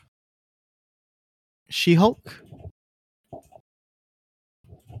She-Hulk.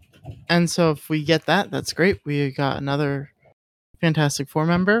 And so if we get that, that's great. We got another Fantastic Four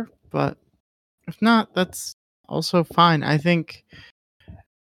member, but if not, that's also fine. I think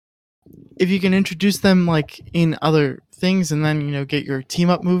if you can introduce them like in other things and then, get your team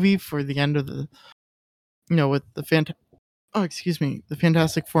up movie for the end of the with the the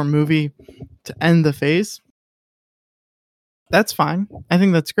Fantastic Four movie to end the phase. That's fine. I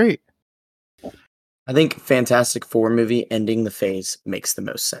think that's great. I think Fantastic Four movie ending the phase makes the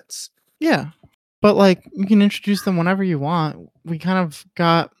most sense. Yeah. But like you can introduce them whenever you want. We kind of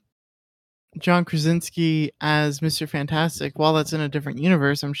got John Krasinski as Mr. Fantastic. While that's in a different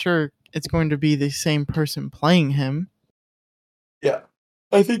universe, I'm sure it's going to be the same person playing him. Yeah.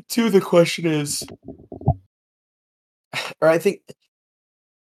 I think too the question is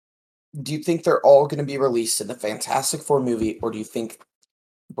do you think they're all going to be released in the Fantastic Four movie, or do you think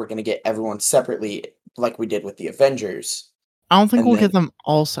we're going to get everyone separately like we did with the Avengers? I don't think we'll get them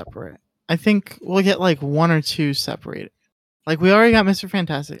all separate. I think we'll get like one or two separated. Like we already got Mr.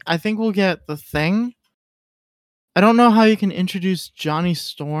 Fantastic. I think we'll get the Thing. I don't know how you can introduce Johnny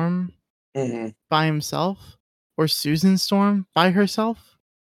Storm by himself or Susan Storm by herself.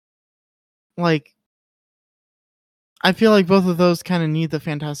 Like, I feel like both of those kind of need the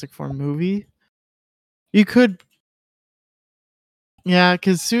Fantastic Four movie. You could, yeah,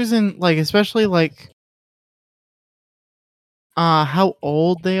 because Susan, like, especially like, how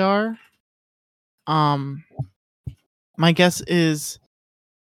old they are. My guess is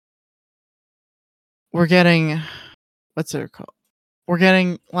we're getting, what's it called? We're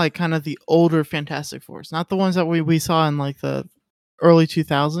getting like kind of the older Fantastic Fours, not the ones that we saw in like the early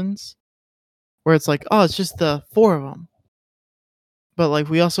 2000s, where it's like, oh, it's just the four of them. But like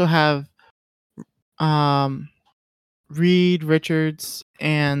we also have Reed Richards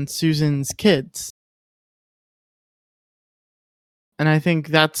and Susan's kids. And I think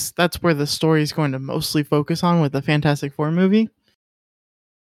that's where the story is going to mostly focus on with the Fantastic Four movie.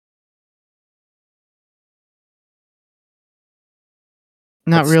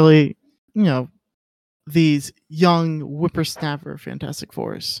 Not really, these young whippersnapper Fantastic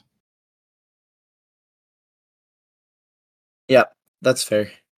Fours. Yeah, that's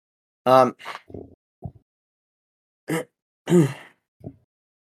fair. Yeah.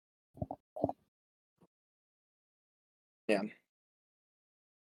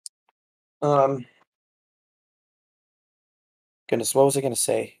 Goodness, what was I gonna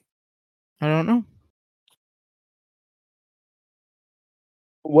say? I don't know.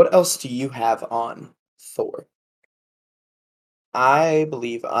 What else do you have on Thor? I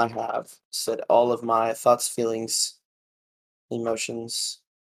believe I have said all of my thoughts, feelings, emotions,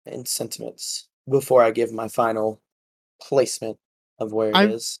 and sentiments before I give my final placement of where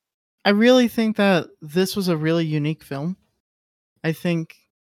it is. I really think that this was a really unique film. I think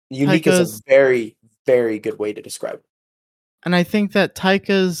unique is a very, very good way to describe it. And I think that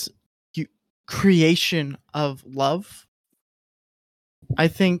Taika's creation of love, I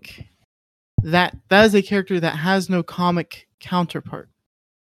think that is a character that has no comic counterpart.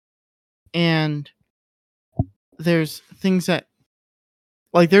 And there's things that,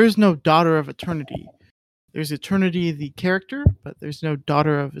 like, there's no Daughter of Eternity. There's Eternity, the character, but there's no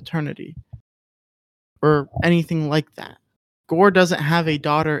Daughter of Eternity or anything like that. Gore doesn't have a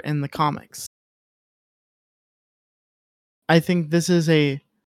daughter in the comics. I think this is a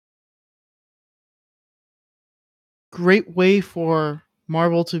great way for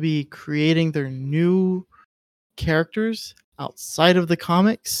Marvel to be creating their new characters outside of the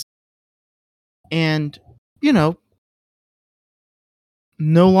comics and, no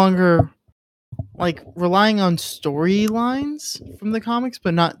longer like relying on storylines from the comics,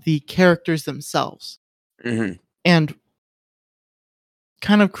 but not the characters themselves, Hmm. and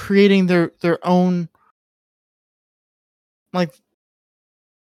kind of creating their own, like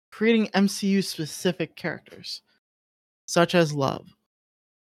creating MCU specific characters, such as Love,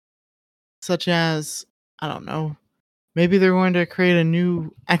 such as, I don't know, maybe they're going to create a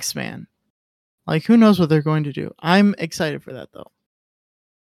new X-Man. Like, who knows what they're going to do? I'm excited for that though.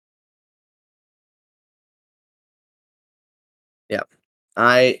 Yeah.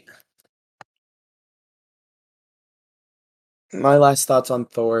 I My last thoughts on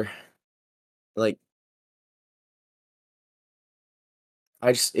Thor, like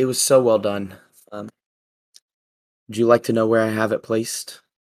it was so well done. Um, would you like to know where I have it placed?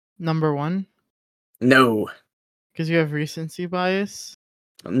 Number one, No, because you have recency bias.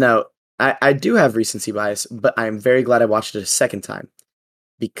 no. I do have recency bias, but I'm very glad I watched it a second time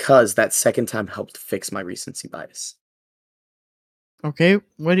because that second time helped fix my recency bias. Okay,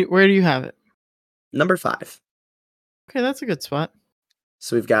 where do you have it? Number 5. Okay, that's a good spot.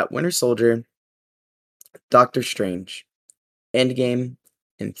 So we've got Winter Soldier, Doctor Strange, Endgame,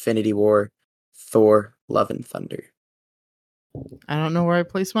 Infinity War, Thor, Love and Thunder. I don't know where I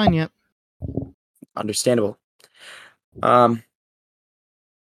placed mine yet. Understandable. Um,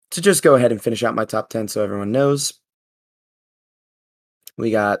 to just go ahead and finish out my top 10 so everyone knows, we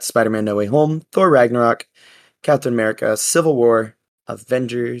got Spider-Man No Way Home, Thor Ragnarok, Captain America, Civil War,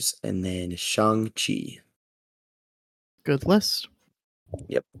 Avengers, and then Shang-Chi. Good list.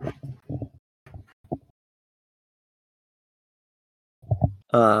 Yep.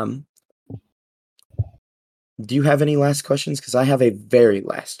 Um, do you have any last questions? Because I have a very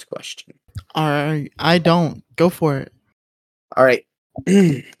last question. All right, I don't. Go for it. All right.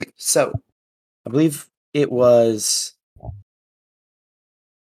 So, I believe it was,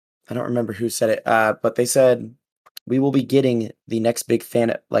 I don't remember who said it, but they said we will be getting the next big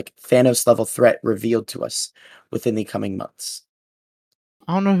Thanos level threat revealed to us within the coming months.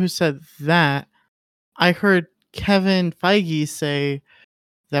 I don't know who said that. I heard Kevin Feige say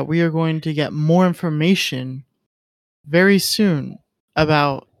that we are going to get more information very soon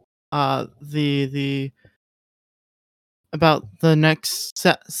about the about the next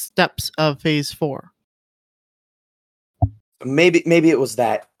steps of Phase 4. Maybe it was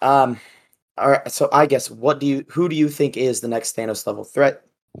that. All right. So I guess who do you think is the next Thanos level threat?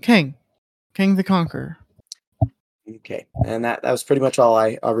 King the Conqueror. Okay, and that was pretty much all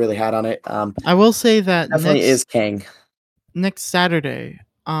I really had on it. I will say that Definitely is Kang. next Saturday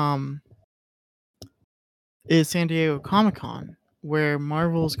is San Diego Comic-Con, where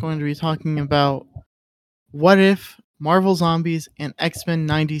Marvel is going to be talking about what if Marvel Zombies and X-Men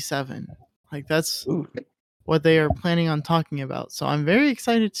 97. Like, that's Ooh. what they are planning on talking about. So I'm very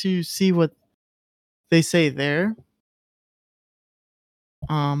excited to see what they say there.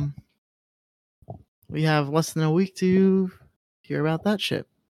 Um we have less than a week to hear about that shit.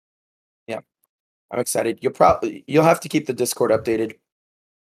 Yeah, I'm excited. You'll have to keep the Discord updated.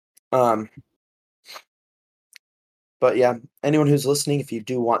 Um, but yeah, anyone who's listening, if you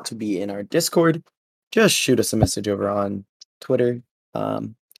do want to be in our Discord, just shoot us a message over on Twitter.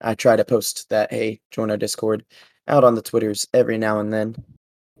 I try to post that, hey, join our Discord out on the Twitters every now and then.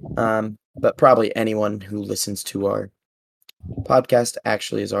 But probably anyone who listens to our podcast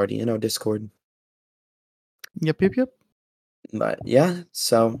actually is already in our Discord. Yep. But yeah,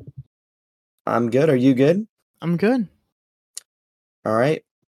 so I'm good. Are you good? I'm good. All right.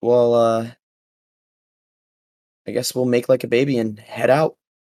 Well, I guess we'll make like a baby and head out.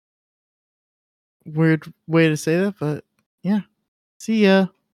 Weird way to say that, but yeah. See ya.